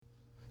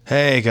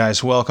Hey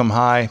guys, welcome.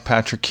 Hi,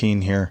 Patrick Keane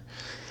here.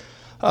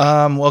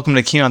 Welcome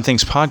to Keen on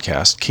Things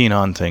Podcast. Keen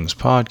on Things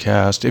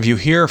Podcast. If you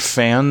hear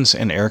fans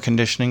and air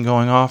conditioning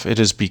going off, it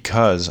is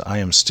because I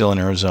am still in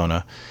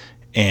Arizona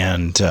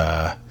and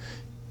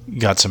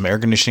got some air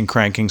conditioning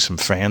cranking, some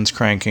fans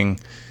cranking,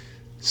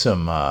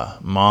 some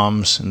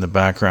moms in the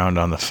background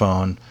on the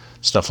phone,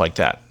 stuff like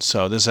that.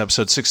 So this is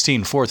episode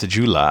 16, 4th of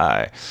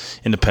July,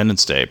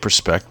 Independence Day,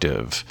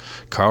 Perspective,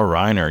 Carl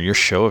Reiner, your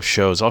show of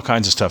shows, all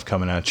kinds of stuff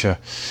coming at you.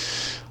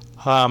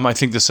 I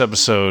think this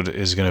episode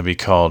is going to be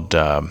called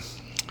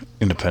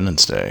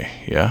Independence Day,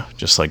 yeah?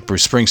 Just like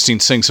Bruce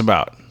Springsteen sings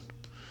about.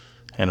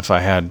 And if I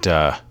had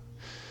the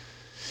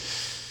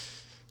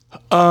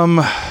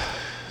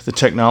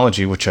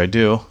technology, which I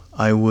do,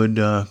 I would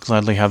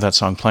gladly have that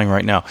song playing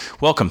right now.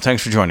 Welcome.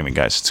 Thanks for joining me,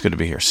 guys. It's good to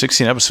be here.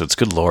 16 episodes.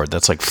 Good Lord.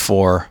 That's like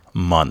 4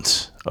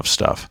 months of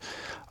stuff.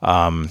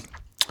 I'm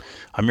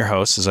your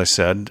host, as I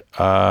said.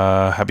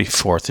 Happy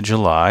 4th of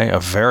July. A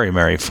very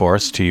Merry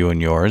 4th to you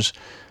and yours.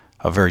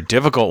 A very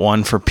difficult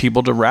one for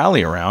people to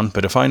rally around,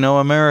 but if I know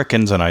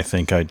Americans, and I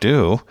think I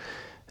do,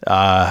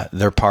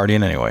 they're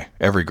partying anyway.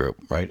 Every group,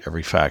 right?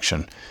 Every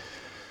faction.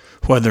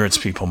 Whether it's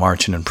people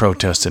marching and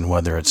protesting,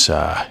 whether it's,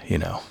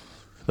 the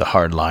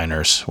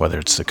hardliners, whether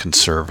it's the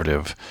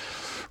conservative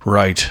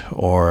right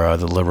or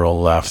the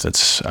liberal left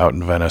that's out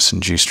in Venice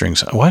and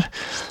G-strings. What?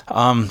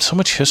 So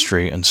much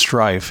history and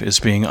strife is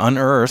being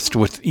unearthed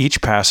with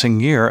each passing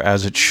year,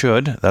 as it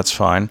should. That's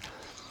fine.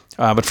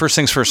 But first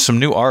things first, some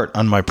new art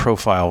on my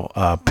profile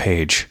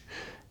page.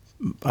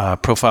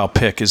 Profile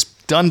pic is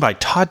done by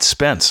Todd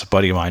Spence, a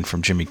buddy of mine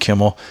from Jimmy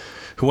Kimmel,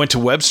 who went to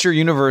Webster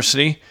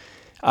University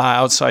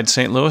outside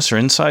St. Louis, or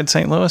inside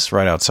St. Louis,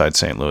 right outside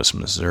St. Louis,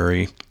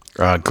 Missouri.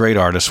 Great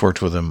artist,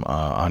 worked with him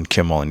on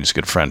Kimmel, and he's a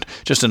good friend.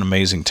 Just an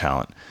amazing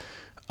talent.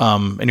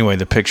 Anyway,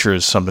 the picture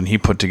is something he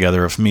put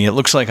together of me. It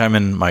looks like I'm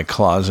in my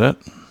closet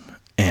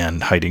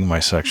and hiding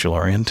my sexual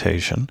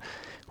orientation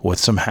with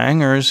some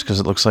hangers, because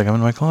it looks like I'm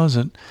in my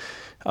closet.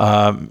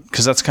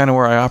 Because that's kind of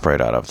where I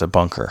operate out of, the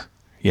bunker.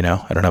 You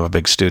know, I don't have a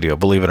big studio,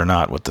 believe it or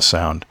not, with the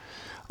sound.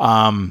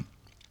 But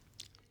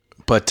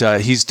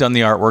he's done the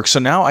artwork. So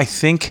now I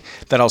think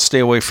that I'll stay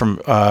away from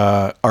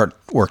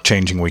artwork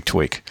changing week to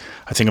week.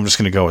 I think I'm just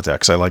going to go with that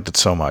because I liked it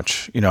so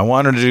much. You know, I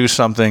wanted to do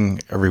something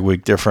every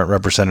week different,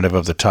 representative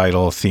of the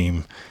title,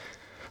 theme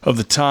of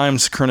the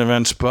times, current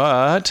events.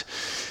 But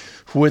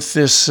with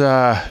this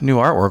new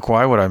artwork,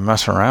 why would I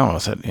mess around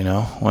with it? You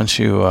know, once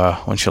you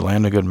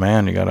land a good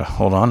man, you got to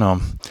hold on to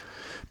him.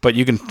 But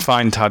you can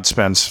find Todd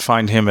Spence,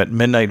 find him at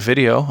Midnight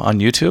Video on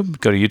YouTube.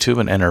 Go to YouTube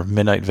and enter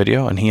Midnight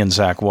Video, and he and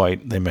Zach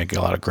White, they make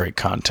a lot of great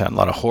content, a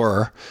lot of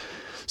horror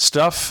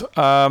stuff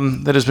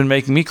that has been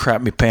making me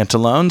crap me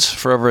pantalones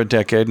for over a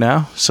decade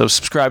now. So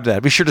subscribe to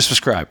that. Be sure to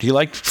subscribe. Do you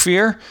like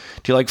fear?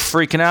 Do you like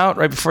freaking out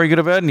right before you go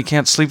to bed and you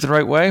can't sleep the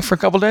right way for a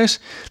couple days?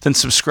 Then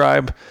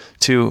subscribe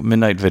to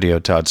Midnight Video,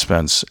 Todd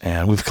Spence,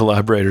 and we've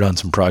collaborated on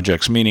some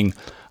projects, meaning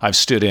I've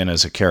stood in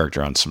as a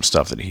character on some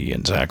stuff that he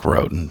and Zach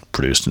wrote and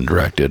produced and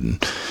directed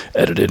and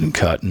edited and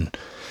cut and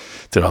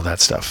did all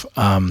that stuff.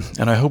 And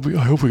I hope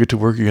we get to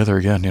work together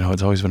again. You know,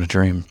 it's always been a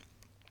dream.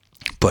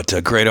 But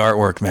great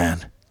artwork,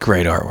 man.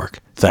 Great artwork.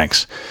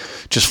 Thanks.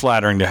 Just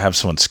flattering to have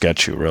someone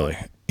sketch you, really.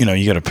 You know,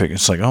 you got to pick.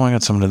 It's like, oh, I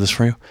got someone to do this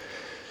for you.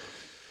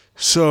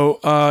 So,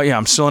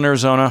 I'm still in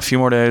Arizona. A few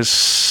more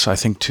days. I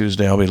think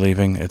Tuesday I'll be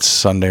leaving. It's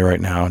Sunday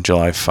right now,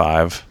 July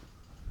 5.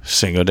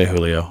 Cinco de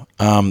Julio.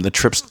 The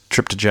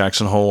trip to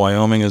Jackson Hole,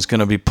 Wyoming is going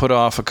to be put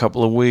off a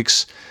couple of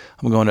weeks.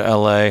 I'm going to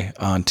LA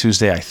on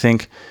Tuesday, I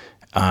think,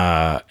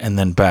 and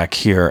then back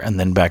here, and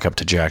then back up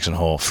to Jackson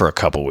Hole for a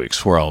couple of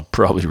weeks, where I'll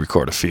probably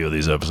record a few of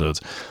these episodes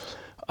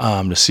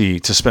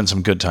to spend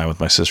some good time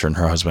with my sister and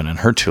her husband and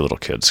her 2 little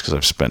kids, because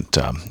I've spent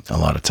a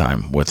lot of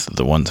time with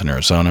the ones in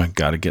Arizona.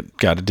 Got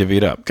to divvy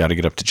it up. Got to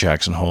get up to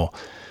Jackson Hole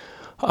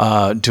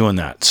doing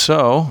that.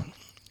 So,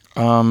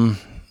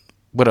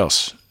 what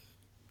else?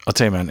 I'll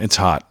tell you, man, it's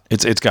hot.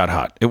 It's got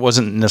hot. It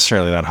wasn't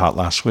necessarily that hot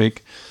last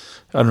week.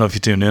 I don't know if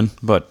you tuned in,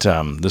 but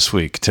this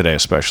week, today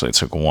especially,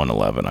 it's like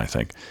 111, I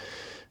think.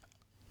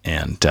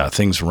 And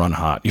things run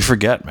hot. You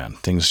forget, man.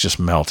 Things just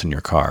melt in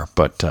your car.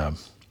 But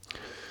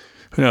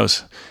who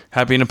knows?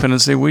 Happy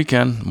Independence Day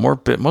weekend.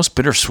 Most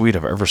bittersweet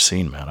I've ever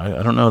seen, man.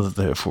 I don't know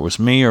if it was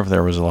me or if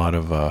there was a lot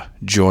of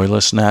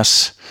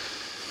joylessness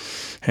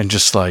and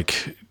just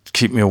like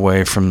keep me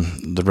away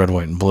from the red,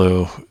 white, and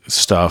blue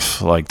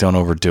stuff. Like, don't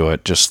overdo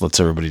it. Just let's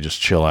everybody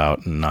just chill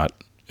out and not.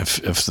 If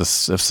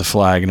the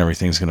flag and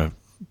everything's gonna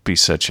be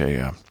such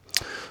a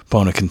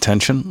bone of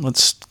contention,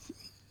 let's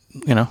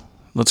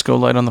go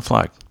light on the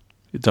flag.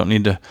 It doesn't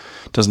need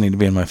to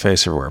be in my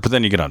face everywhere. But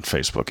then you get on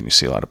Facebook and you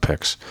see a lot of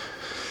pics.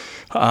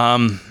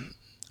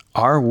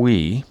 Are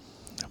we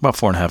about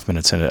 4.5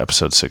 minutes into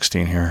episode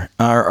 16 here?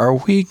 Are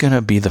we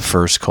gonna be the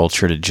first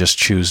culture to just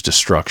choose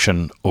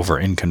destruction over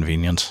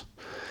inconvenience?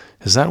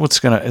 Is that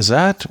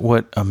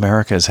what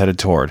America is headed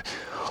toward?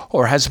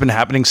 Or has it been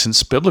happening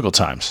since biblical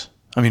times?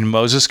 I mean,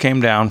 Moses came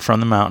down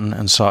from the mountain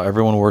and saw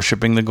everyone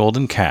worshiping the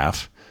golden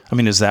calf. I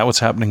mean, is that what's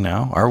happening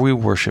now? Are we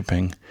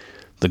worshiping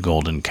the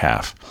golden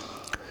calf?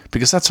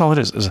 Because that's all it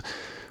is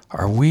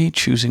are we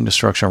choosing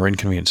destruction or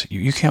inconvenience?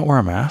 You can't wear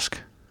a mask,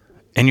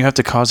 and you have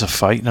to cause a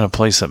fight in a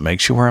place that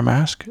makes you wear a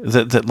mask?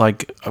 That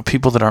like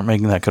people that aren't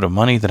making that good of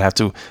money, that have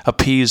to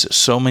appease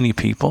so many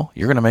people,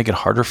 you're going to make it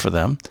harder for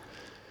them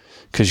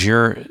because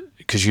you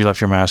left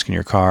your mask in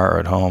your car or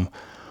at home,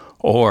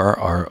 or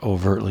are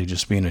overtly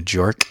just being a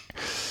jerk.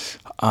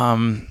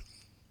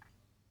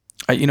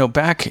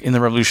 Back in the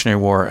Revolutionary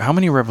War, how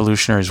many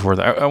revolutionaries were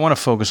there? I want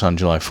to focus on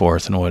July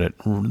 4th and what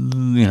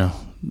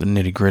the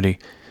nitty gritty.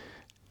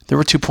 There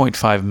were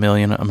 2.5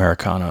 million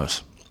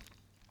Americanos.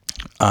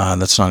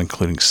 That's not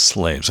including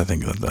slaves. I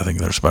think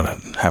there's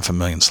about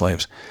 500,000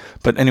 slaves.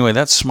 But anyway,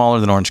 that's smaller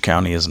than Orange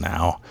County is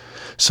now.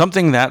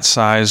 Something that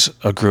size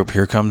a group,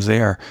 here comes the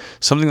air,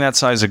 something that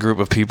size a group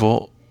of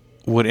people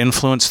would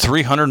influence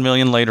 300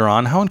 million later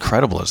on. How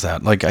incredible is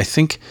that? Like, I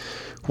think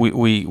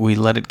we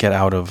let it get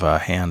out of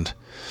hand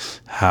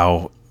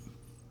how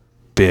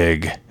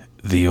big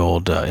the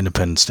old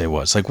Independence Day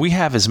was. Like, we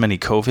have as many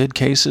COVID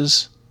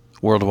cases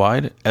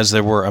worldwide as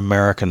there were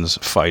Americans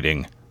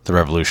fighting the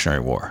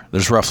Revolutionary War.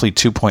 There's roughly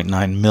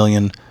 2.9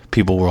 million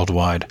people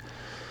worldwide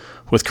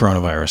with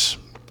coronavirus.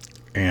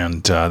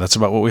 And that's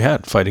about what we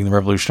had fighting the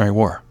Revolutionary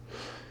War.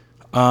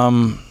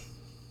 God,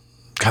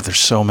 there's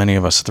so many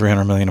of us,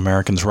 300 million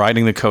Americans,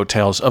 riding the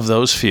coattails of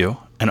those few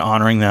and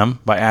honoring them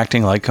by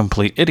acting like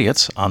complete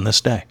idiots on this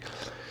day.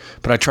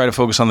 But I try to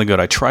focus on the good.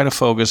 I try to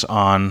focus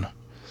on,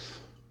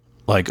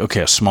 like,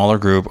 okay, a smaller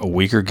group, a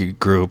weaker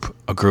group,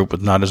 a group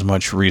with not as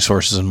much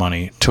resources and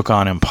money, took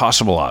on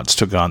impossible odds,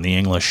 took on the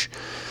English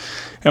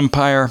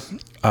Empire,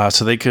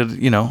 so they could,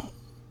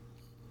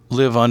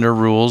 live under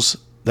rules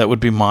that would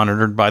be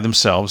monitored by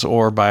themselves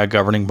or by a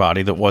governing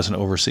body that wasn't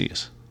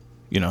overseas.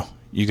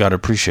 You got to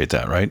appreciate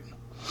that, right?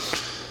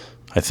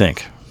 I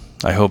think.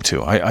 I hope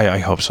to. I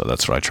hope so.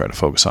 That's what I try to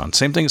focus on.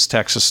 Same thing as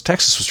Texas.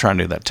 Texas was trying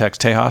to do that.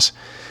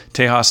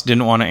 Tejas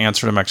didn't want to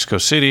answer to Mexico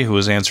City, who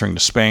was answering to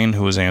Spain,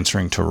 who was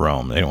answering to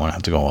Rome. They didn't want to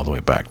have to go all the way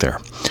back there.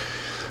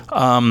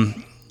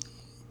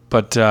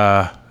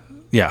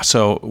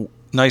 So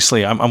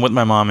nicely, I'm with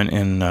my mom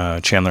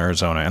in Chandler,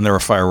 Arizona, and there were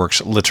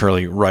fireworks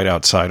literally right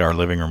outside our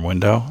living room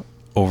window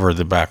over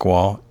the back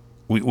wall.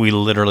 We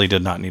literally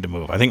did not need to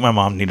move. I think my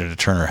mom needed to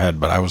turn her head,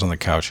 but I was on the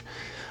couch.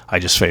 I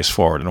just faced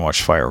forward and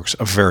watched fireworks.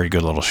 A very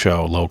good little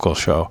show, local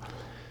show.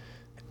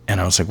 And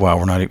I was like, wow,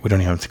 we don't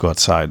even have to go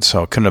outside,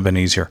 so it couldn't have been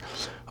easier.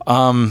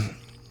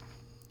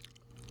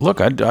 Look,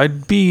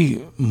 I'd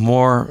be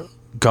more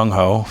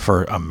gung-ho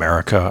for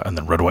America and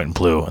the red, white, and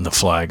blue and the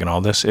flag and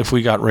all this if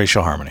we got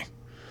racial harmony.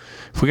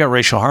 If we got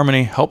racial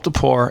harmony, helped the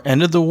poor,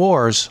 ended the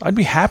wars, I'd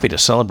be happy to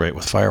celebrate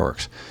with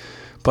fireworks.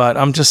 But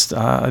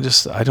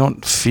I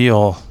don't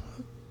feel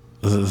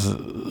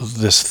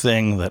this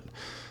thing that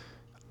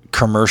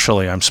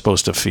commercially I'm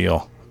supposed to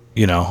feel,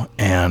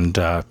 and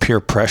peer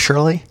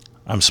pressurely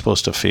I'm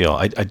supposed to feel.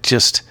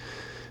 It's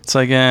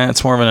like,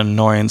 it's more of an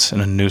annoyance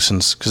and a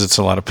nuisance because it's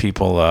a lot of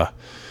people,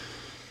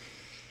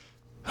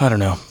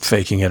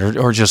 faking it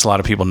or just a lot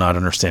of people not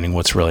understanding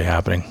what's really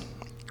happening.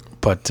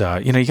 But,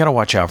 you got to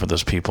watch out for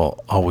those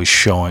people always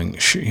shouting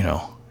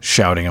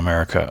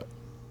America,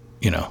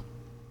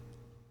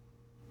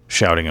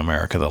 shouting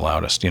America the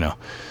loudest,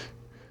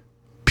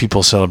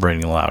 People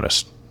celebrating the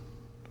loudest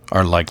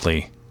are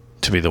likely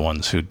to be the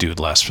ones who do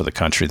less for the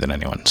country than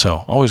anyone.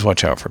 So always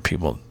watch out for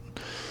people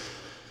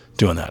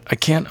doing that. I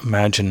can't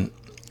imagine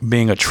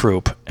being a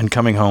troop and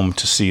coming home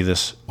to see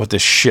what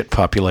this shit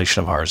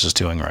population of ours is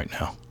doing right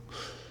now.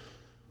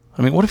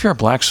 I mean, what if you're a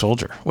black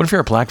soldier? What if you're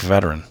a black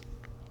veteran?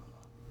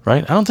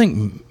 Right? I don't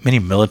think many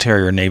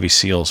military or Navy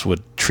SEALs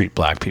would treat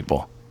black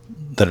people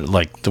that are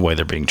like the way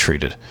they're being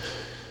treated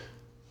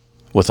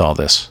with all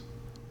this.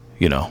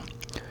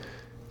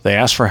 They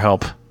ask for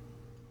help,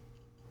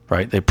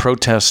 right? They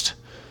protest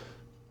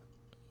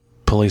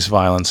police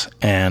violence,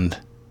 and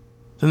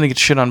then they get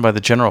shit on by the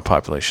general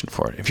population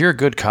for it. If you're a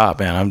good cop,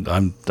 man,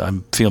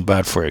 I'm feeling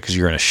bad for you because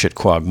you're in a shit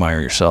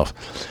quagmire yourself.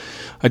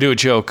 I do a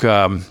joke.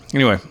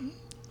 Anyway,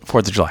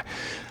 4th of July.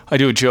 I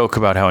do a joke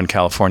about how in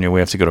California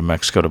we have to go to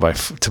Mexico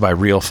to buy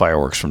real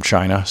fireworks from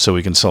China so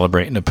we can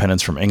celebrate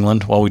independence from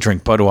England while we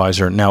drink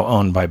Budweiser, now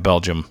owned by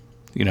Belgium.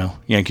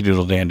 Yankee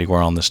Doodle Dandy,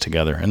 we're all in this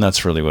together. And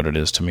that's really what it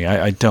is to me.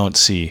 I don't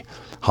see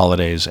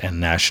holidays and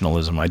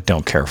nationalism. I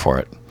don't care for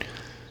it.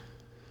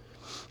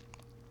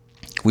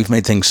 We've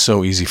made things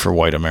so easy for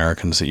white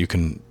Americans that you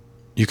can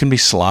be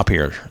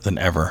sloppier than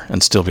ever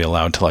and still be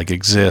allowed to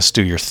exist,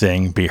 do your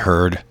thing, be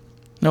heard.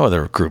 No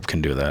other group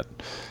can do that.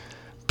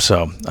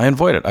 So I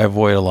avoid it. I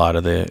avoid a lot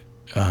of the,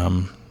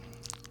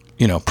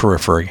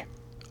 periphery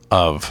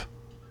of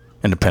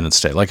Independence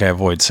Day. Like I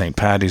avoid St.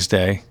 Paddy's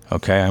Day.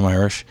 Okay, I'm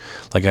Irish.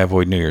 Like I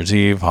avoid New Year's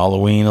Eve,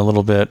 Halloween a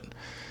little bit.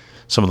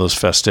 Some of those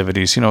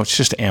festivities. It's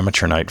just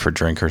amateur night for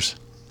drinkers.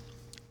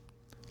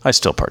 I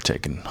still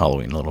partake in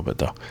Halloween a little bit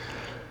though.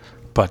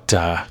 But,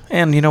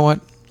 and you know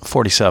what?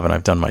 47,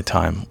 I've done my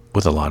time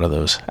with a lot of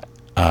those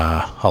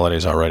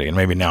holidays already. And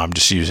maybe now I'm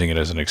just using it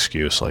as an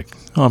excuse. Like,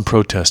 oh, I'm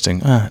protesting.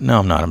 No,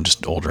 I'm not. I'm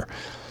just older.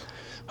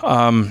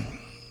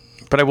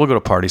 But I will go to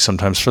parties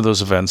sometimes for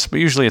those events. But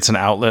usually it's an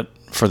outlet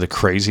for the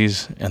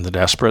crazies and the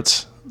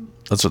desperates.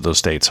 That's what those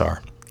states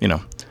are.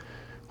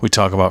 We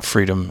talk about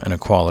freedom and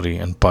equality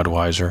and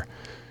Budweiser,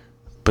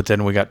 but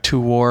then we got 2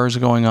 wars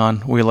going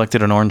on. We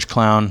elected an orange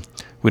clown.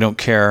 We don't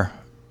care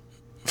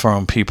for our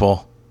own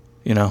people.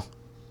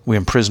 We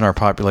imprison our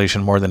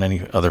population more than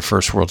any other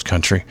first world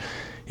country,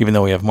 even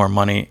though we have more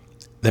money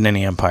than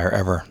any empire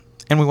ever.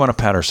 And we want to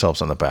pat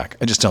ourselves on the back.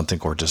 I just don't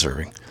think we're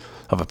deserving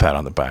of a pat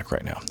on the back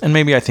right now. And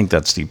maybe I think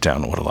that's deep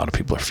down what a lot of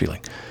people are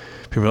feeling.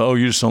 People are,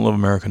 you just don't love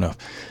America enough.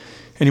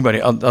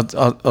 Anybody,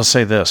 I'll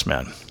say this,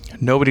 man.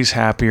 Nobody's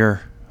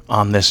happier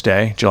on this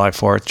day, July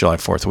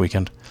 4th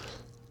weekend,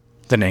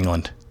 than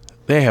England.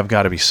 They have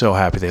got to be so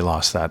happy they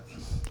lost that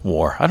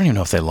war. I don't even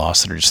know if they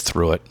lost it or just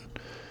threw it.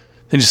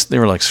 They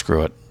were like,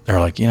 screw it. They were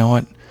like, you know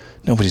what?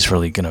 Nobody's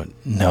really going to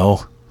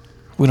know.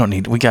 We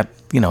got,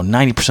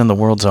 90% of the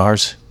world's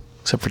ours,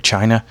 except for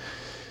China,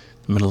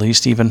 the Middle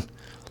East even.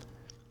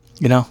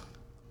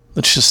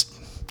 Let's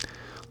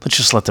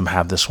just let them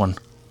have this one.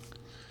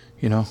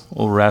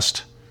 We'll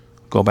rest,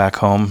 go back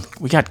home.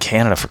 We got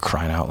Canada, for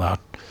crying out loud.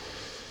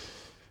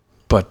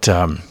 But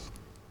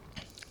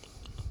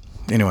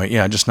anyway,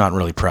 yeah, just not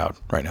really proud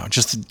right now.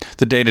 Just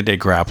the day-to-day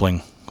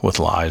grappling with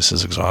lies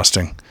is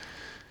exhausting.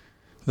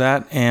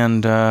 That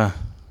and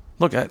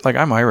look,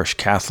 I'm Irish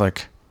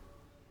Catholic.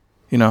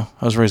 I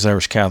was raised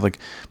Irish Catholic,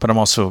 but I'm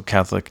also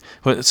Catholic.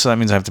 So that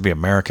means I have to be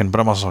American,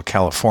 but I'm also a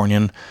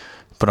Californian.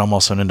 But I'm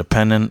also an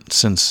independent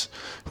since,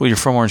 you're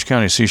from Orange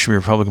County, so you should be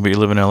Republican, but you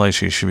live in LA,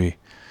 so you should be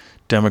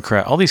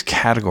Democrat. All these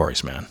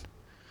categories, man,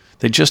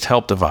 they just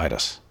help divide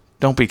us.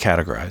 Don't be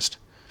categorized.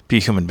 Be a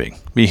human being.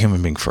 Be a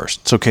human being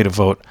first. It's okay to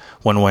vote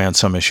one way on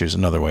some issues,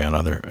 another way on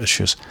other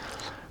issues.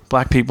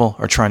 Black people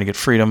are trying to get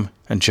freedom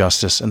and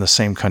justice in the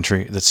same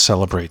country that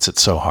celebrates it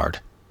so hard.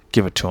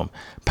 Give it to them.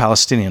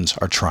 Palestinians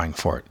are trying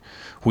for it.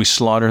 We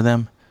slaughter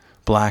them,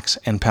 blacks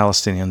and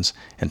Palestinians,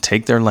 and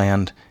take their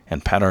land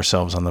and pat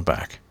ourselves on the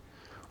back.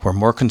 We're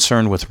more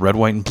concerned with red,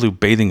 white, and blue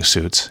bathing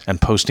suits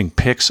and posting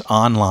pics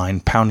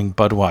online pounding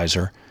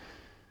Budweiser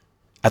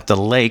at the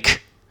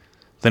lake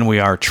than we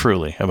are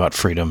truly about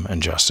freedom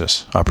and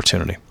justice,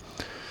 opportunity.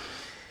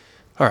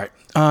 All right.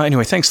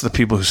 Anyway, thanks to the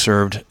people who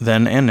served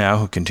then and now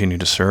who continue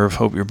to serve.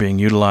 Hope you're being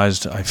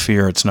utilized. I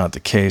fear it's not the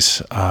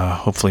case.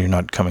 Hopefully you're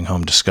not coming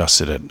home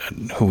disgusted at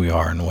who we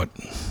are and what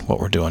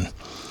we're doing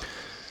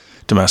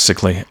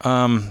domestically.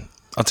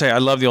 I'll tell you, I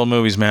love the old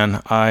movies,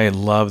 man. I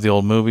love the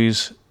old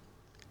movies.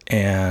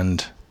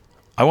 And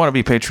I want to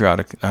be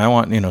patriotic. I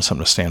want,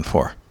 something to stand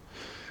for.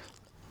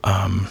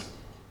 I'm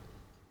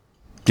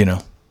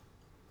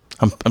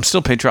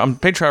still patriotic. I'm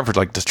patriotic for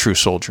like the true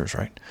soldiers,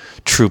 right?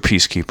 True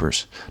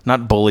peacekeepers,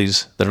 not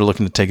bullies that are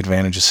looking to take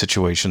advantage of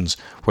situations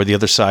where the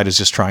other side is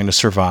just trying to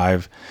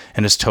survive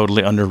and is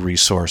totally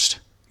under-resourced.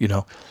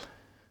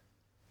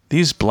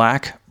 These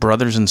black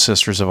brothers and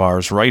sisters of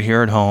ours right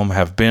here at home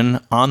have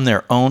been on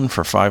their own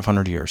for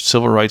 500 years.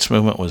 Civil rights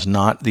movement was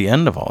not the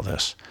end of all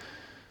this.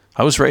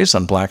 I was raised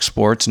on black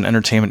sports and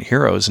entertainment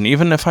heroes, and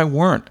even if I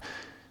weren't,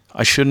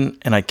 I shouldn't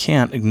and I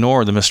can't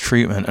ignore the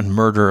mistreatment and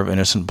murder of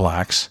innocent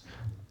blacks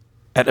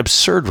at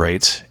absurd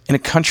rates in a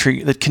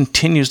country that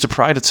continues to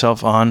pride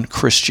itself on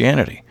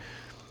Christianity.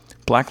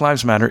 Black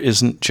Lives Matter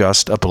isn't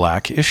just a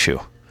black issue.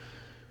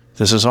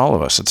 This is all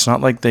of us. It's not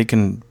like they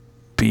can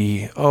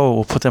be,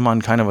 we'll put them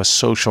on kind of a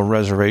social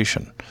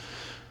reservation,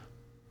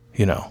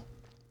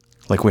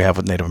 like we have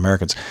with Native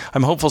Americans.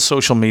 I'm hopeful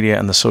social media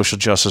and the social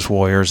justice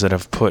warriors that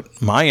have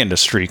put my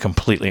industry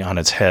completely on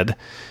its head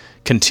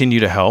continue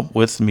to help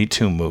with the Me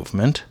Too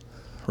movement,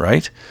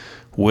 right?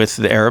 With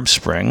the Arab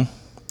Spring,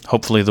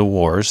 hopefully the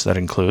wars, that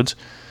includes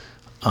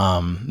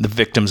the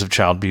victims of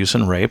child abuse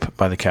and rape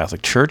by the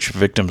Catholic Church,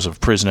 victims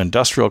of prison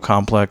industrial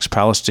complex,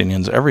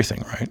 Palestinians,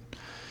 everything, right?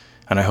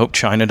 And I hope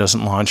China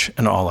doesn't launch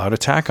an all-out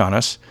attack on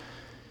us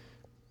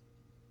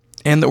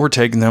and that we're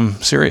taking them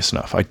serious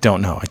enough. I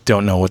don't know. I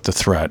don't know what the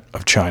threat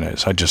of China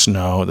is. I just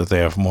know that they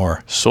have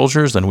more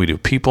soldiers than we do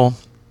people.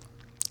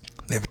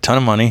 They have a ton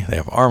of money. They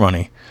have our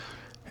money.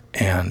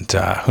 And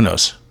who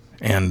knows?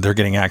 And they're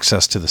getting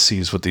access to the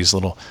seas with these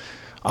little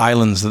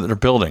islands that they're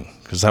building.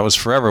 Because that was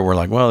forever. We're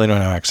like, well, they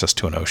don't have access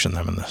to an ocean.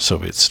 Them and the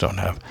Soviets don't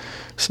have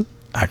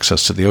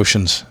access to the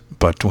oceans.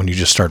 But when you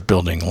just start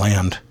building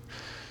land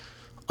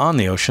on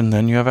the ocean,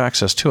 then you have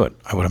access to it,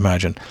 I would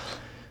imagine.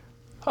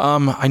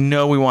 I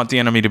know we want the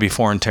enemy to be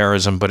foreign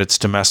terrorism, but it's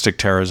domestic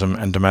terrorism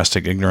and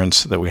domestic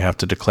ignorance that we have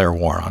to declare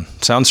war on.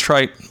 Sounds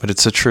trite, but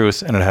it's the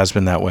truth, and it has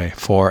been that way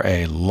for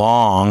a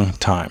long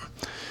time.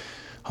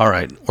 All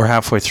right, we're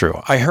halfway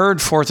through. I heard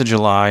 4th of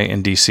July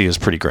in D.C. is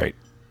pretty great.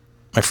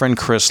 My friend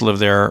Chris lived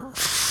there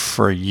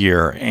for a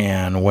year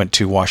and went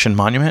to Washington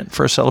Monument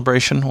for a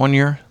celebration one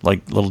year,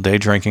 like little day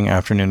drinking,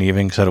 afternoon,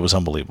 evening, said it was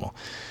unbelievable.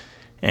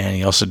 And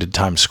he also did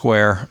Times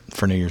Square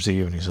for New Year's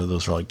Eve, and he said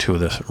those are like 2 of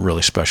the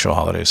really special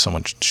holidays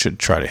someone should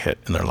try to hit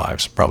in their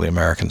lives, probably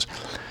Americans.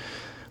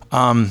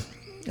 I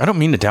don't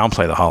mean to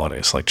downplay the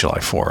holidays like July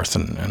 4th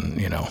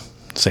and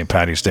St.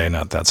 Patty's Day.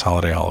 Not that's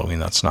holiday. Halloween,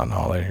 that's not a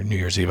holiday. New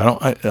Year's Eve.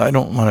 I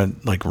don't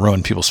want to like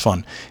ruin people's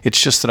fun.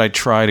 It's just that I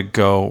try to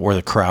go where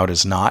the crowd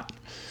is not.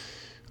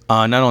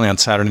 not only on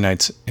Saturday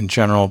nights in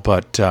general,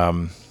 but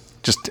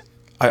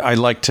I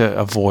like to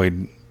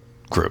avoid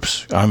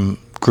groups.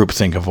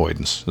 Groupthink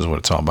avoidance is what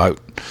it's all about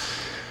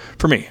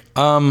for me.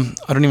 I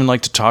don't even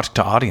like to talk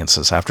to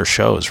audiences after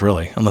shows,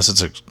 really, unless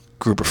it's a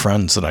group of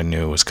friends that I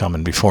knew was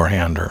coming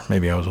beforehand, or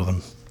maybe I was with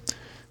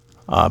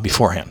them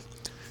beforehand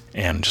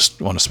and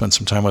just want to spend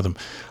some time with them.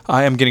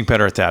 I am getting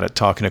better at that, at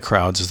talking to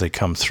crowds as they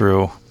come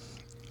through.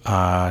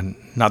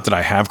 Not that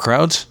I have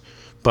crowds,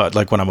 but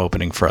like when I'm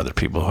opening for other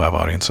people who have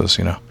audiences,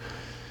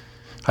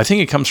 I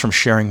think it comes from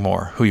sharing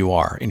more who you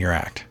are in your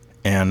act.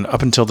 And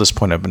up until this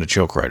point, I've been a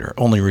joke writer.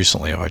 Only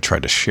recently have I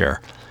tried to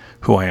share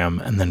who I am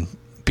and then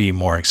be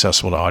more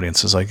accessible to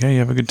audiences. Like, hey, you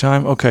have a good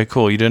time? Okay,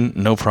 cool. You didn't?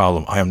 No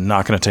problem. I am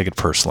not going to take it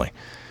personally.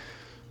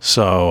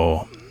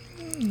 So,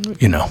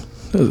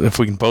 if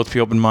we can both be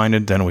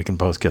open-minded, then we can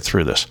both get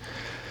through this.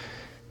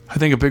 I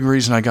think a big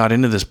reason I got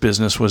into this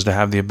business was to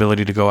have the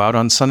ability to go out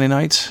on Sunday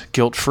nights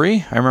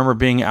guilt-free. I remember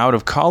being out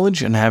of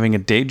college and having a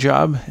day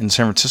job in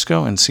San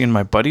Francisco and seeing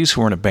my buddies who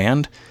were in a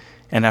band.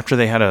 And after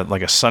they had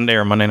a Sunday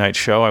or Monday night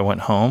show, I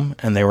went home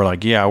and they were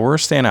like, yeah, we're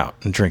staying out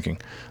and drinking.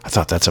 I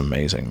thought, that's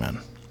amazing, man.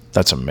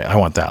 That's amazing. I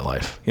want that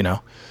life,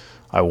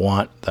 I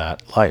want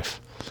that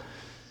life.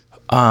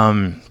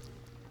 And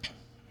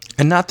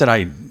not that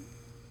I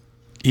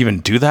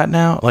even do that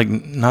now. Like,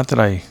 not that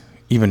I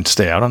even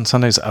stay out on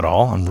Sundays at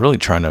all. I'm really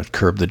trying to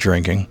curb the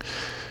drinking.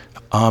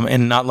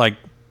 And not like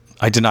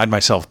I denied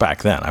myself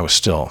back then. I was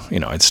still,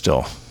 I'd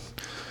still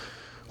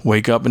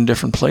wake up in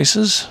different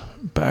places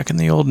back in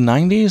the old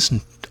 90s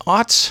and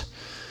aughts.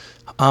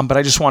 But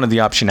I just wanted the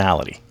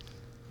optionality.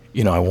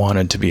 I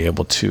wanted to be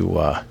able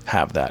to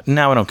have that.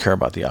 Now I don't care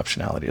about the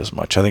optionality as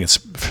much. I think it's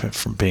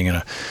from being in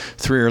a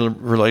 3-year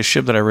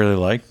relationship that I really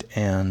liked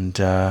and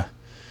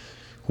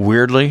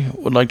weirdly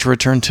would like to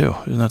return to.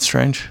 Isn't that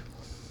strange?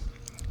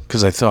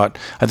 Because I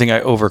think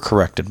I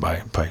overcorrected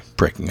by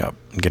breaking up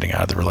and getting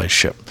out of the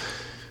relationship.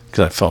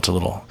 Because I felt a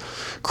little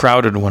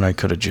crowded when I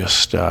could have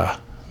just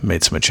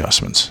made some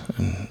adjustments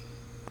and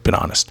been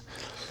honest.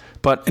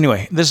 But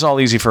anyway, this is all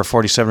easy for a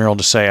 47-year-old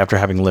to say after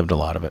having lived a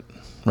lot of it,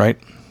 right?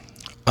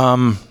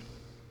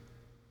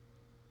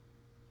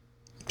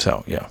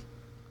 So, yeah.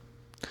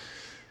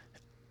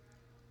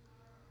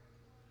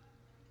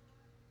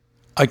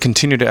 I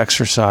continue to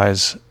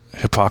exercise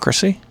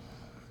hypocrisy.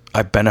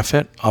 I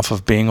benefit off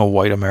of being a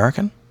white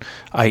American.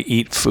 I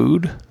eat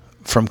food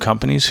from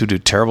companies who do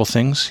terrible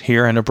things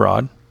here and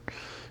abroad.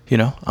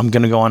 I'm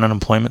going to go on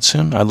unemployment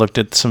soon. I looked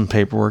at some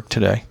paperwork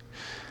today.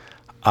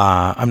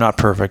 I'm not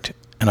perfect,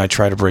 and I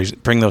try to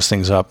bring those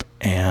things up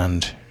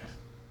and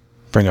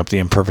bring up the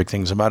imperfect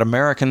things about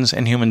Americans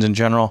and humans in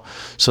general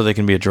so they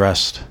can be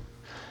addressed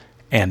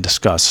and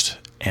discussed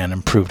and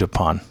improved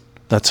upon.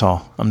 That's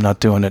all. I'm not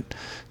doing it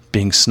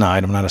being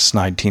snide. I'm not a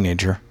snide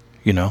teenager,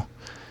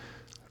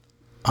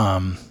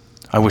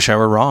 I wish I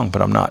were wrong,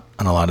 but I'm not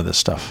on a lot of this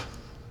stuff.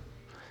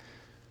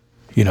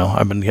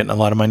 I've been getting a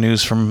lot of my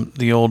news from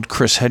the old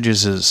Chris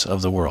Hedgeses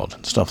of the world,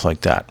 stuff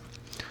like that.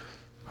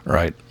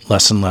 Right?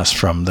 Less and less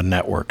from the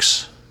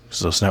networks. Because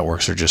those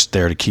networks are just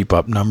there to keep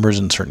up numbers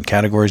in certain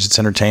categories. It's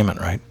entertainment,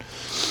 right?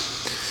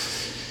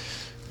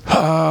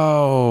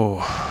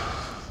 Oh.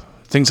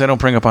 Things I don't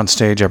bring up on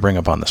stage, I bring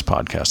up on this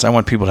podcast. I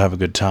want people to have a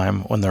good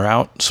time when they're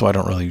out, so I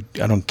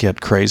don't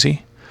get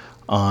crazy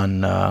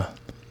on the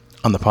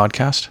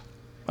podcast.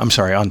 I'm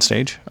sorry, on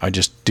stage. I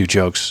just do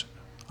jokes.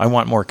 I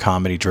want more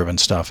comedy-driven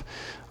stuff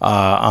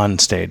on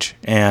stage.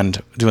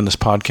 And doing this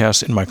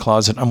podcast in my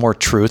closet, I'm more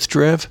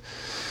truth-driven,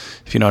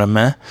 if you know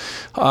what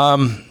I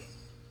mean.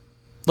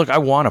 Look, I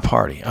want to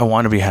party. I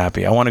want to be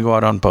happy. I want to go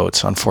out on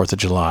boats on 4th of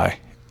July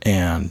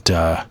and,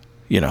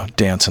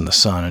 dance in the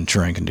sun and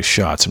drink and do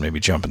shots and maybe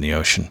jump in the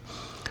ocean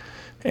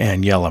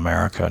and yell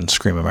America and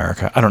scream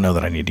America. I don't know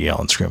that I need to yell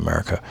and scream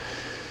America.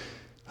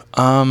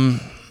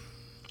 And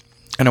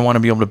I want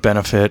to be able to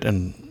benefit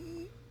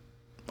and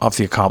off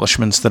the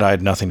accomplishments that I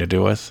had nothing to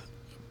do with.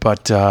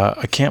 But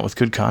I can't with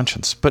good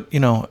conscience. But,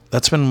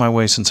 that's been my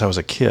way since I was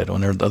a kid.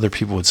 When other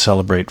people would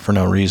celebrate for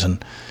no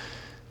reason,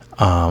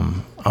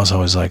 I was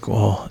always like,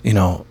 well,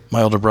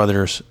 my older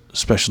brother's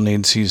special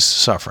needs, he's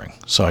suffering,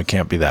 so I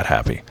can't be that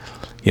happy.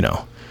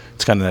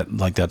 It's kind of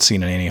like that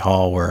scene in Annie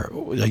Hall where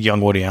a young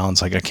Woody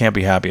Allen's like, I can't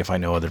be happy if I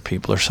know other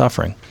people are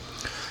suffering.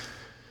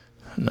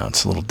 Now,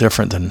 it's a little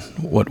different than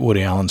what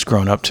Woody Allen's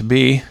grown up to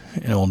be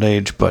in old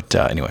age, but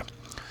anyway.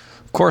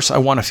 Of course, I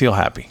want to feel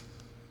happy.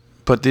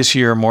 But this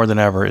year, more than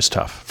ever, is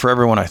tough for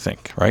everyone, I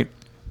think, right?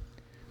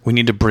 We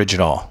need to bridge it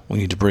all. We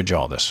need to bridge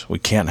all this. We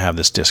can't have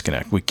this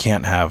disconnect. We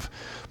can't have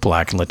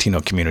Black and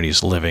Latino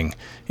communities living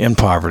in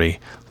poverty,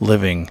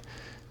 living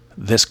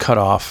this cut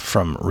off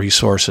from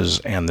resources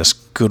and this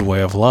good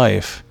way of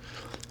life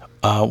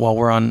while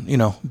we're on,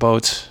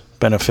 boats,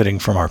 benefiting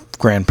from our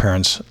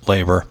grandparents'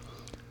 labor.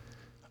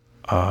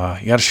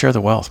 You got to share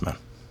the wealth, man.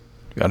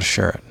 You got to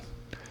share it.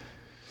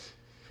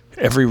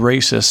 Every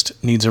racist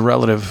needs a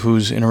relative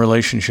who's in a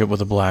relationship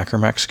with a Black or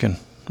Mexican,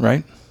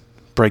 right?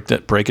 Break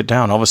it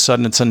down. All of a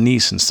sudden, it's a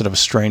niece instead of a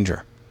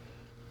stranger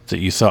that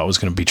you thought was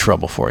going to be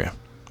trouble for you.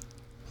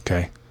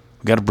 Okay?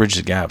 We got to bridge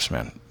the gaps,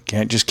 man.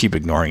 can't just keep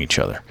ignoring each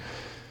other.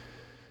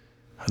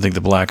 I think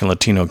the Black and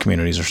Latino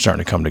communities are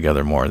starting to come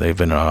together more. They've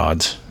been at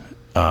odds.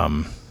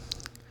 A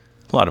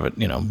lot of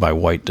it, by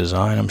white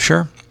design, I'm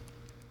sure.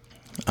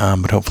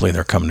 But hopefully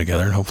they're coming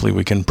together, and hopefully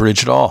we can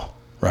bridge it all,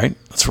 right?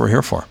 That's what we're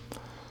here for.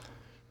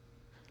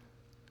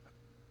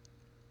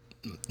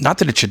 Not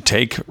that it should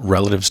take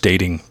relatives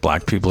dating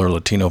black people or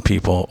Latino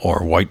people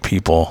or white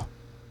people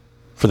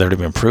for there to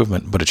be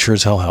improvement, but it sure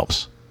as hell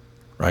helps,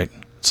 right?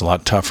 It's a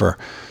lot tougher,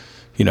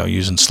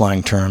 using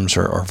slang terms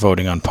or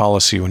voting on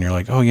policy when you're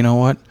like, oh, you know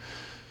what?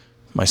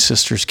 My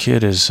sister's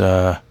kid is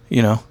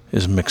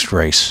mixed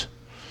race.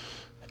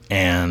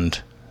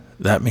 And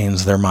that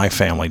means they're my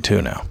family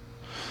too now.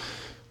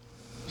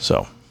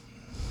 So,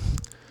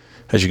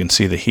 as you can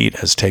see, the heat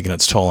has taken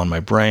its toll on my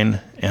brain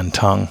and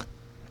tongue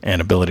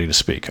and ability to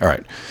speak. All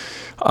right.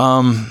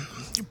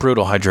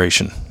 Brutal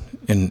hydration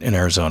in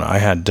Arizona. I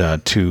had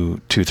 3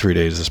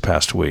 days this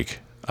past week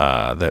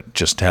that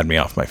just had me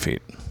off my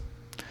feet.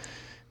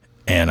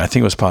 And I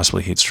think it was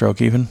possibly heat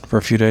stroke even for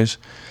a few days.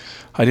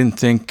 I didn't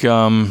think it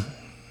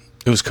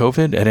was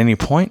COVID at any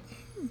point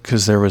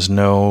because there was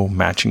no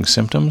matching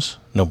symptoms,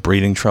 no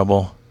breathing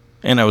trouble,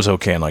 and I was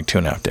okay in like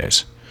 2.5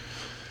 days.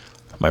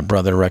 My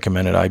brother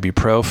recommended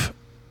ibuprofen,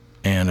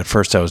 and at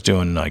first I was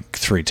doing like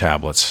 3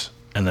 tablets,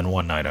 and then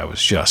one night I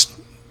was just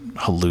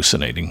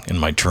hallucinating in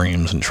my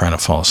dreams and trying to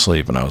fall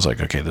asleep, and I was like,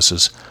 okay, this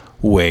is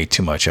way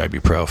too much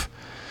ibuprofen.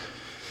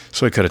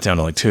 So I cut it down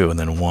to like 2 and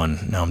then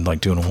 1. Now I'm like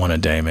doing 1 a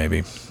day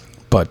maybe.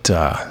 But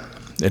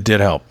it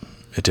did help.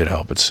 It did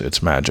help.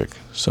 It's magic,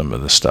 some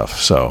of this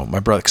stuff. So my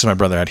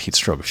brother had heat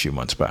stroke a few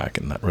months back,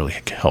 and that really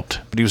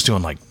helped. But he was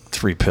doing like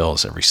 3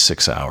 pills every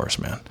 6 hours,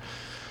 man.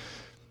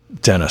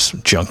 Dennis,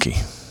 junkie.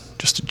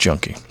 Just a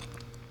junkie.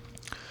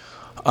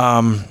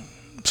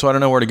 So I don't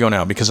know where to go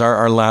now, because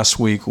our last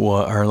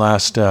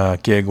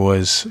gig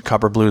was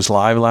Copper Blues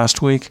Live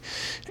last week,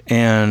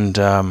 and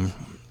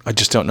I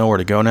just don't know where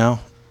to go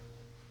now.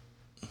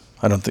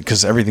 I don't think,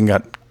 because everything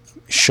got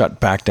shut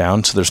back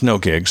down, so there's no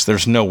gigs,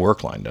 there's no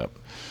work lined up,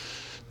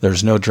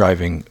 there's no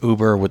driving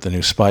Uber with the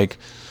new spike.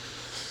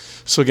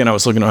 So again, I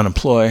was looking to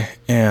unemploy,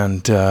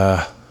 and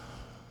I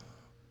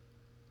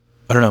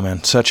don't know,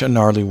 man, such a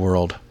gnarly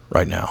world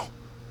right now.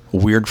 A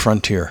weird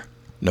frontier.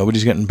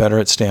 Nobody's getting better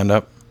at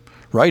stand-up.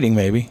 Writing,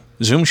 maybe.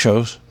 Zoom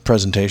shows,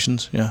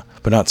 presentations, yeah,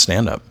 but not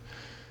stand-up.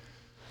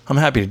 I'm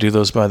happy to do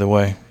those, by the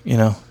way,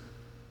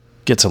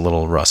 Gets a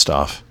little rust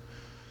off.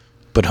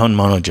 But Hon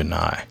Mono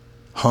Janai.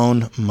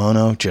 Hon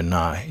Mono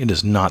Janai. It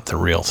is not the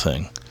real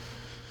thing.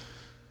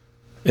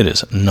 It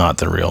is not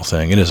the real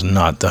thing. It is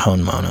not the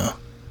Hon Mono.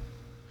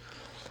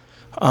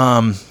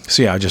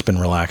 So yeah, I've just been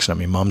relaxing at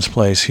my mom's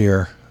place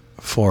here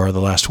for the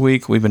last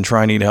week. We've been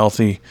trying to eat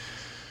healthy.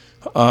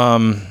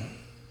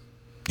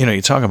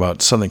 You talk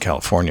about Southern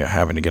California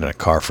having to get in a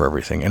car for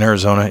everything. In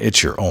Arizona,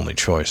 it's your only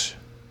choice.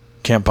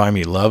 Can't Buy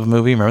Me Love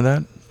movie, remember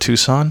that?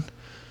 Tucson?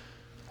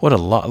 What a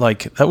lot.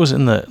 Like, that was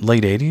in the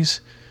late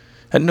 80s.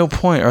 At no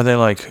point are they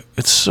like,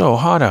 it's so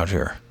hot out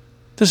here.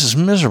 This is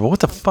miserable.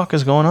 What the fuck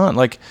is going on?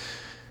 Like,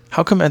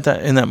 how come in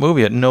that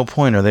movie at no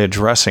point are they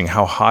addressing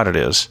how hot it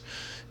is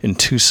in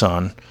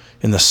Tucson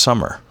in the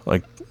summer?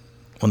 Like,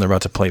 when they're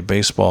about to play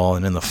baseball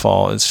and in the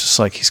fall, it's just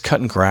like, he's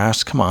cutting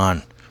grass. Come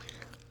on.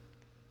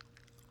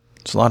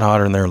 It's a lot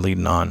hotter than they're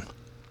leading on.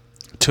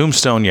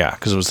 Tombstone, yeah,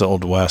 because it was the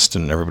Old West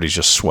and everybody's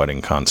just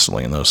sweating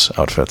constantly in those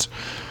outfits.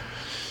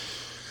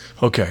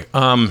 Okay.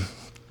 I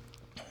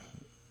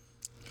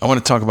want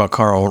to talk about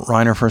Carl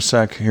Reiner for a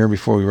sec here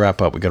before we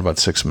wrap up. We got about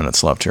 6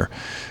 minutes left here.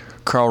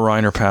 Carl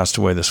Reiner passed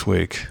away this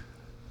week.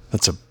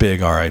 That's a big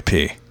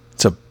RIP.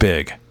 It's a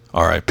big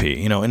RIP.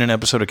 In an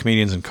episode of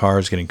Comedians in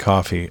Cars Getting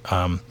Coffee,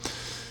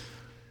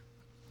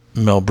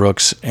 Mel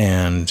Brooks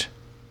and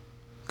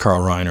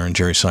Carl Reiner and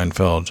Jerry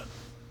Seinfeld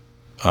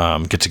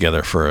get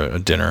together for a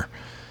dinner.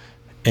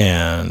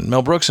 And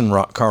Mel Brooks and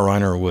Carl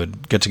Reiner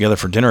would get together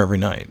for dinner every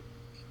night.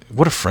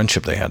 What a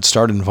friendship they had.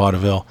 Started in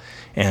vaudeville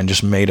and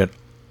just made it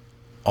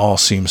all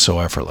seem so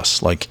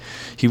effortless. Like,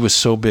 he was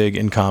so big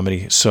in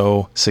comedy,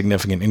 so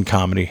significant in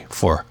comedy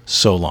for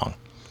so long,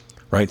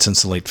 right?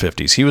 Since the late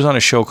 50s. He was on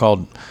a show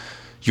called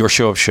Your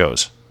Show of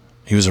Shows.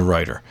 He was a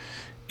writer.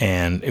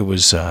 And it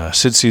was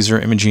Sid Caesar,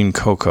 Imogene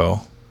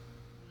Coco.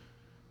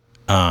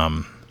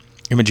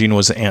 Imogene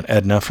was Aunt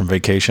Edna from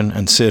Vacation,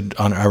 and Sid,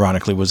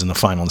 ironically, was in the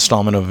final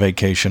installment of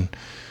Vacation,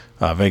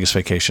 Vegas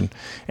Vacation.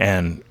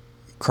 And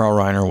Carl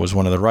Reiner was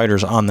one of the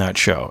writers on that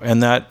show.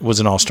 And that was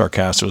an all-star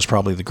cast. It was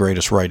probably the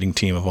greatest writing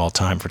team of all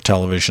time for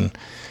television.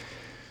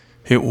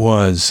 It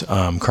was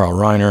Carl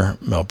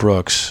Reiner, Mel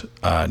Brooks,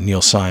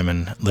 Neil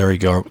Simon, Larry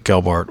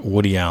Gelbart,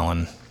 Woody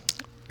Allen,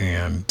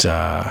 and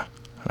I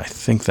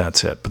think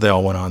that's it. But they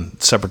all went on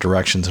separate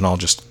directions and all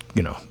just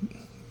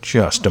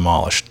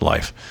demolished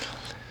life.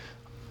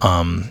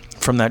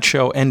 From that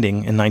show ending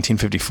in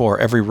 1954,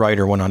 every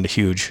writer went on to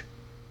huge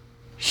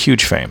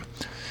fame,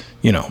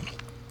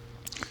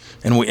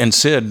 And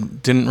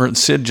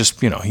Sid just,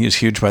 he was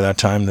huge by that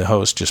time. The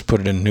host just put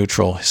it in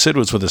neutral. Sid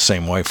was with the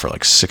same wife for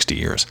like 60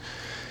 years.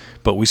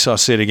 But we saw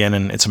Sid again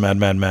in It's a Mad,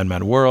 Mad, Mad,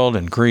 Mad World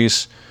and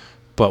Grease.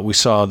 but we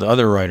saw the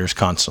other writers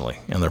constantly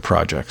in their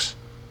projects.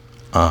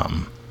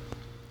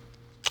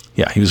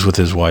 Yeah, he was with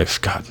his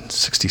wife,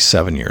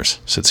 67 years,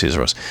 Sid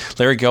Caesar was.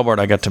 Larry Gelbart,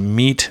 I got to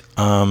meet.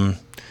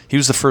 He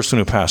was the first one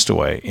who passed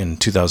away in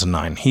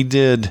 2009. He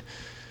did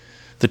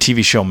the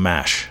TV show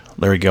MASH.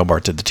 Larry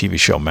Gelbart did the TV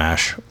show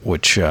MASH,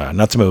 which,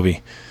 not the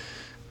movie,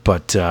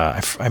 but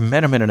I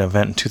met him at an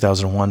event in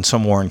 2001,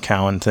 some Warren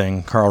Cowan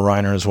thing. Carl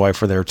Reiner and his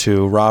wife were there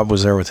too. Rob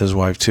was there with his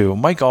wife too.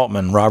 Mike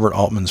Altman, Robert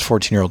Altman's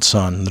 14-year-old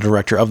son, the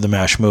director of the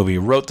MASH movie,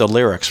 wrote the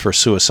lyrics for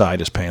Suicide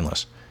is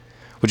Painless,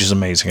 which is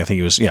amazing. I think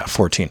he was,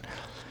 14.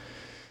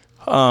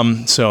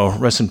 So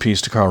rest in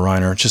peace to Carl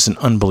Reiner. Just an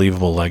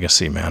unbelievable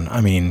legacy, man.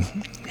 I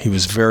mean, he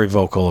was very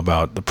vocal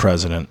about the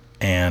president,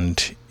 and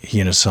he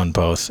and his son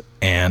both.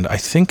 And I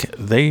think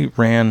they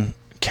ran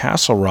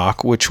Castle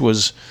Rock, which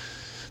was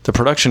the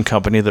production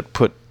company that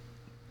put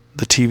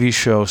the TV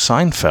show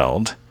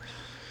Seinfeld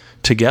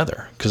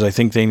together, because I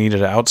think they needed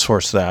to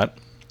outsource that.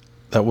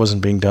 That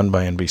wasn't being done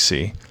by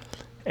NBC.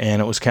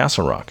 And it was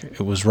Castle Rock. It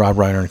was Rob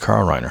Reiner and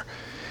Carl Reiner.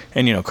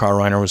 And, Carl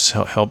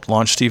Reiner helped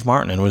launch Steve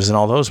Martin and was in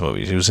all those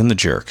movies. He was in The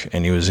Jerk,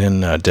 and he was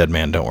in Dead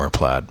Man Don't Wear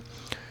Plaid.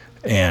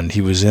 And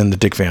he was in the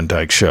Dick Van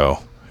Dyke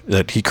Show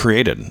that he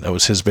created. That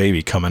was his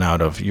baby coming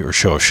out of Your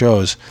Show of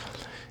Shows.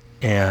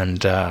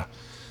 And that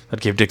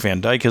gave Dick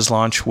Van Dyke his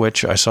launch,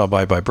 which I saw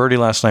Bye Bye Birdie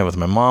last night with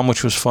my mom,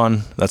 which was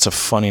fun. That's a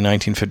funny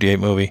 1958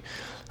 movie.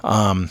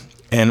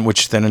 And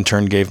which then in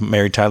turn gave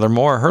Mary Tyler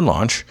Moore her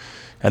launch.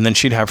 And then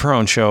she'd have her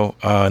own show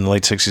in the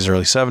late 60s,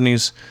 early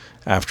 70s.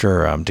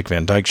 After Dick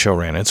Van Dyke Show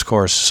ran its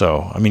course.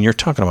 So, I mean, you're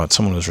talking about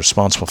someone who's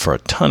responsible for a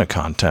ton of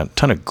content,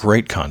 ton of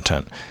great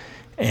content,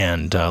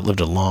 and lived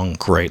a long,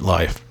 great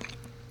life.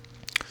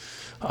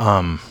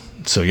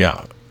 So,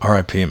 yeah,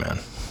 R.I.P., man,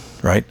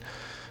 right?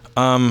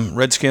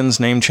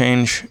 Redskins name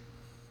change.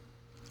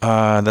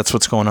 That's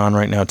what's going on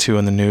right now, too,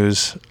 in the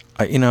news.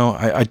 I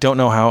don't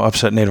know how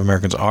upset Native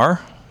Americans are,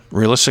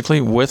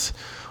 realistically, with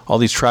all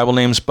these tribal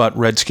names, but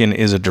Redskin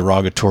is a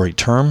derogatory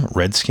term.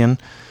 Redskin,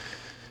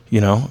 they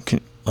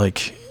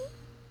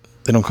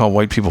don't call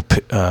white people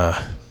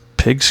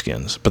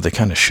pigskins, but they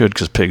kind of should,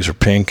 because pigs are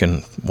pink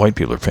and white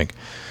people are pink.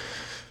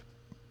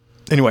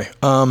 Anyway,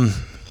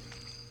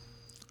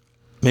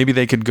 maybe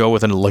they could go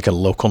with a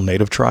local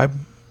native tribe,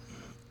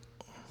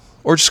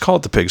 or just call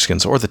it the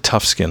pigskins or the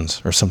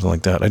toughskins or something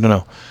like that. I don't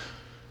know.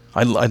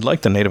 I'd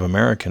like the Native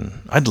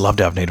American. I'd love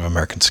to have Native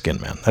American skin,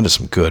 man. That is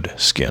some good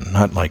skin,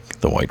 not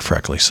like the white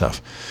freckly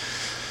stuff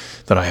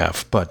that I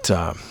have, but.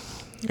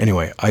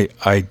 Anyway,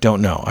 I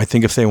don't know. I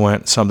think if they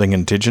went something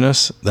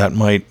indigenous, that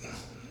might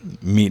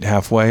meet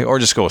halfway, or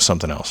just go with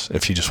something else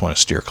if you just want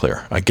to steer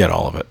clear. I get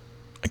all of it.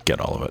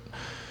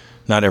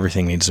 Not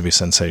everything needs to be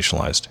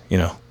sensationalized,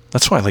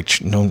 That's why I like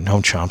Noam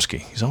Chomsky.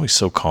 He's always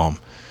so calm.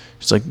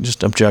 He's like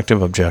just objective.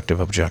 But,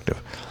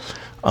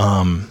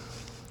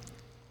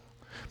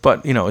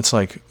 it's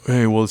like,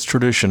 hey, well, it's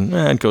tradition.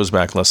 It goes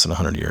back less than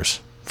 100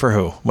 years. For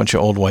who? A bunch of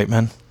old white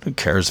men? Who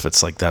cares if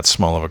it's like that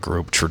small of a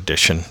group?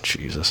 Tradition.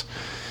 Jesus.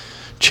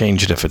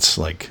 Change it if it's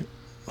like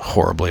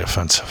horribly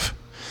offensive.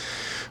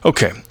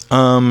 Okay.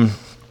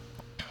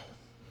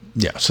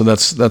 Yeah, so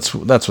that's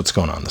what's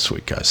going on this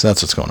week, guys.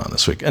 That's what's going on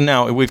this week. And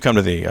now we've come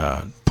to the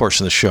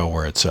portion of the show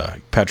where it's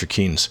Patrick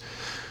Keen's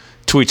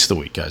tweets of the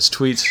week, guys.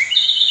 Tweets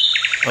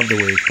of the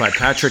week by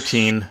Patrick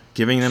Keen,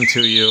 giving them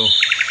to you.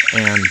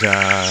 And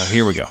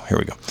here we go.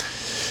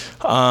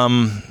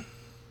 On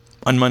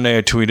Monday,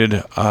 I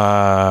tweeted,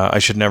 I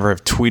should never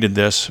have tweeted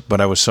this,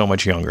 but I was so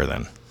much younger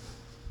then.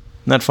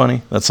 Isn't that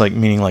funny? That's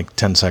meaning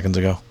 10 seconds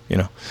ago,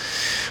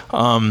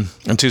 On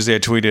Tuesday, I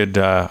tweeted,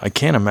 I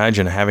can't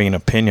imagine having an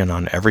opinion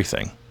on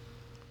everything,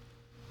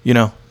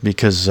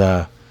 because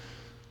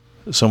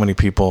so many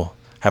people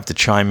have to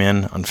chime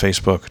in on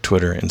Facebook,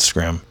 Twitter,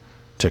 Instagram,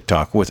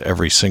 TikTok with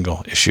every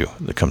single issue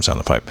that comes down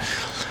the pipe.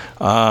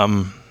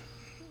 On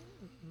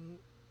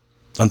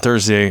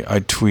Thursday, I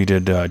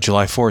tweeted,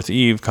 July 4th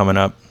Eve coming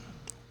up.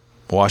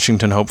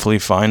 Washington hopefully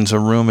finds a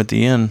room at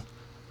the inn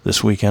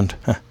this weekend.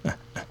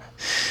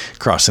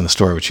 Crossing the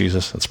story with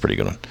Jesus. That's a pretty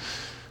good one.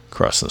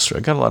 Crossing the story.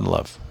 I got a lot of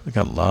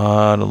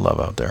love.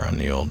 Out there on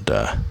the old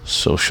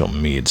social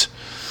medias.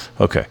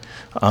 Okay.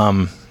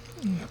 On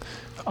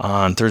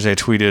Thursday, I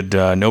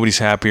tweeted, nobody's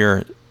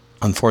happier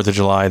on 4th of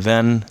July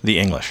than the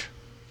English.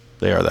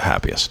 They are the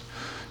happiest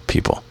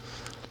people.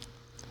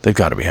 They've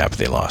got to be happy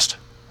they lost.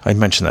 I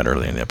mentioned that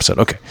earlier in the episode.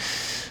 Okay.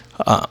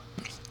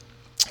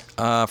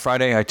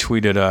 Friday, I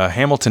tweeted,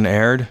 Hamilton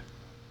aired.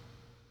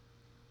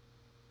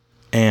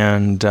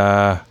 And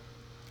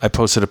I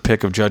posted a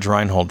pic of Judge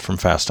Reinhold from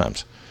Fast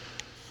Times.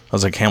 I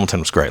was like, Hamilton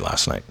was great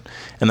last night.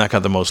 And that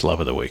got the most love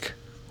of the week,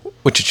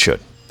 which it should.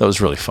 That was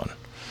really fun.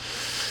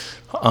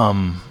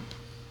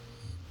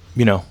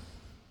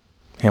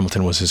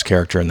 Hamilton was his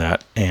character in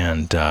that.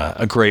 And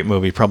a great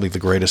movie, probably the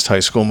greatest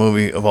high school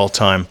movie of all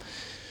time,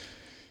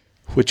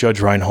 with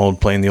Judge Reinhold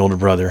playing the older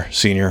brother,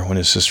 senior, when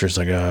his sister's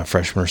like a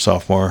freshman or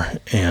sophomore,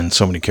 and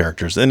so many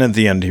characters. And at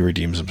the end, he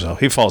redeems himself.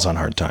 He falls on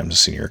hard times.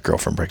 His senior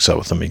girlfriend breaks up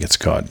with him. He gets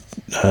caught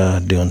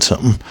doing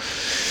something.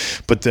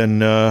 But then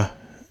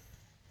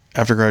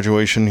after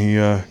graduation, he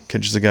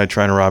catches the guy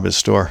trying to rob his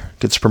store.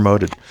 Gets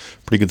promoted.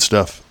 Pretty good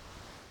stuff.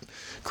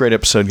 Great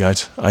episode,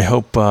 guys. I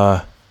hope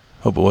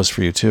it was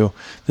for you too.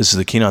 This is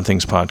the Keen on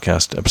Things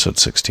podcast, episode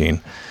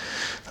 16.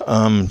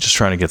 Just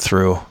trying to get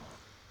through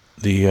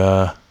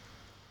the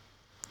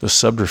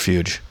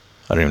subterfuge.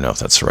 I don't even know if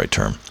that's the right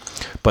term.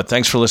 But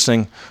thanks for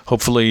listening.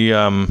 Hopefully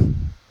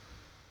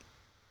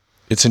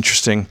it's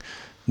interesting.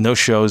 No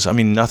shows. I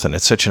mean, nothing.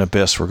 It's such an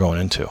abyss we're going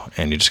into.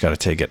 And you just got to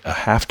take it a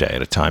half day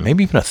at a time,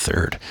 maybe even a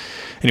third.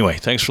 Anyway,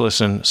 thanks for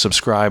listening.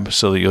 Subscribe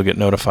so that you'll get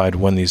notified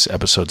when these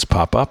episodes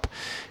pop up.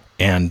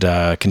 And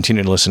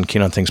continue to listen to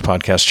Keen on Things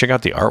podcast. Check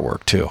out the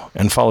artwork, too.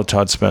 And follow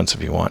Todd Spence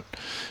if you want.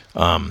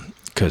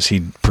 Because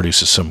he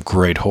produces some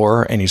great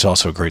horror. And he's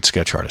also a great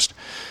sketch artist.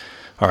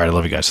 All right. I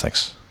love you guys.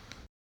 Thanks.